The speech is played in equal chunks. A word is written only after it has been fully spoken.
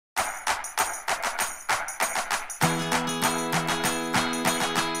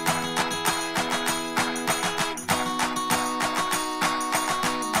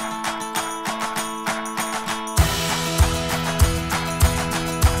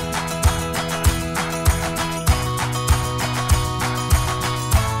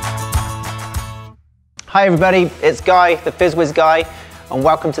Hi everybody, it's Guy, the FizzWizz guy, and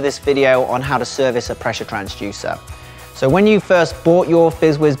welcome to this video on how to service a pressure transducer. So when you first bought your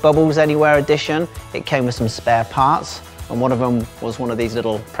FizzWizz Bubbles Anywhere edition, it came with some spare parts, and one of them was one of these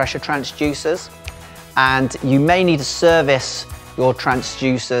little pressure transducers. And you may need to service your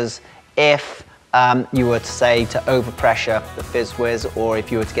transducers if you were to say to overpressure the FizzWizz, or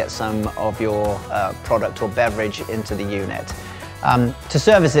if you were to get some of your product or beverage into the unit. To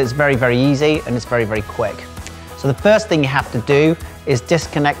service it is very, very easy and it's very, very quick. So the first thing you have to do is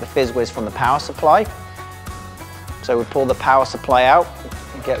disconnect the FizzWizz from the power supply. So we pull the power supply out,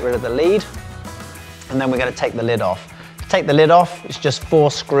 get rid of the lead, and then we're going to take the lid off. To take the lid off, it's just 4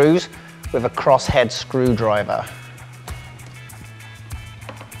 screws with a crosshead screwdriver.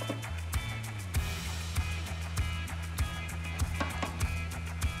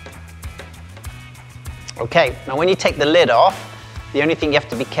 Okay, now when you take the lid off, the only thing you have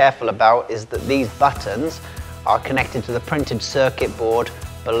to be careful about is that these buttons are connected to the printed circuit board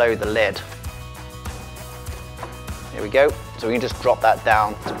below the lid. Here we go. So we can just drop that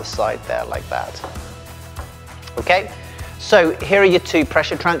down to the side there like that. Okay, so here are your 2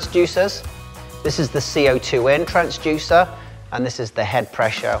 pressure transducers. This is the CO2 in transducer, and this is the head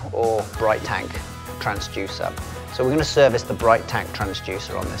pressure or bright tank transducer. So we're going to service the bright tank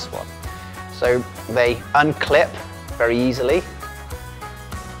transducer on this one. So they unclip very easily.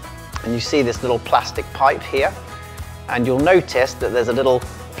 And you see this little plastic pipe here, and you'll notice that there's a little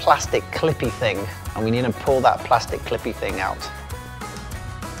plastic clippy thing, and we need to pull that plastic clippy thing out.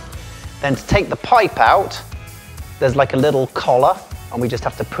 Then to take the pipe out, there's like a little collar, and we just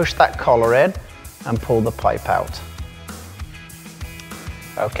have to push that collar in and pull the pipe out.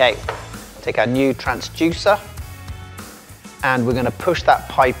 Okay, take our new transducer, and we're going to push that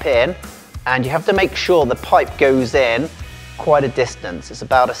pipe in, and you have to make sure the pipe goes in quite a distance. It's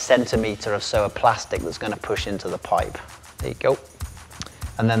about 1 centimeter or so of plastic that's going to push into the pipe. There you go.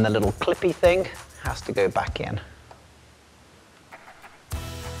 And then the little clippy thing has to go back in.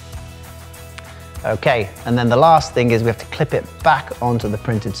 Okay, and then the last thing is we have to clip it back onto the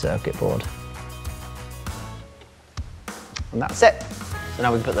printed circuit board. And that's it. So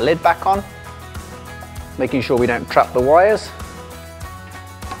now we can put the lid back on, making sure we don't trap the wires.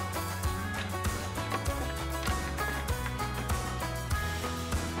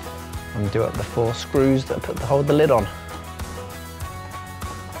 And do up the 4 screws that hold the lid on.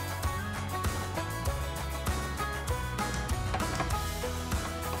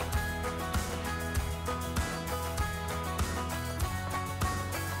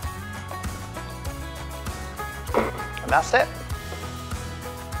 And that's it.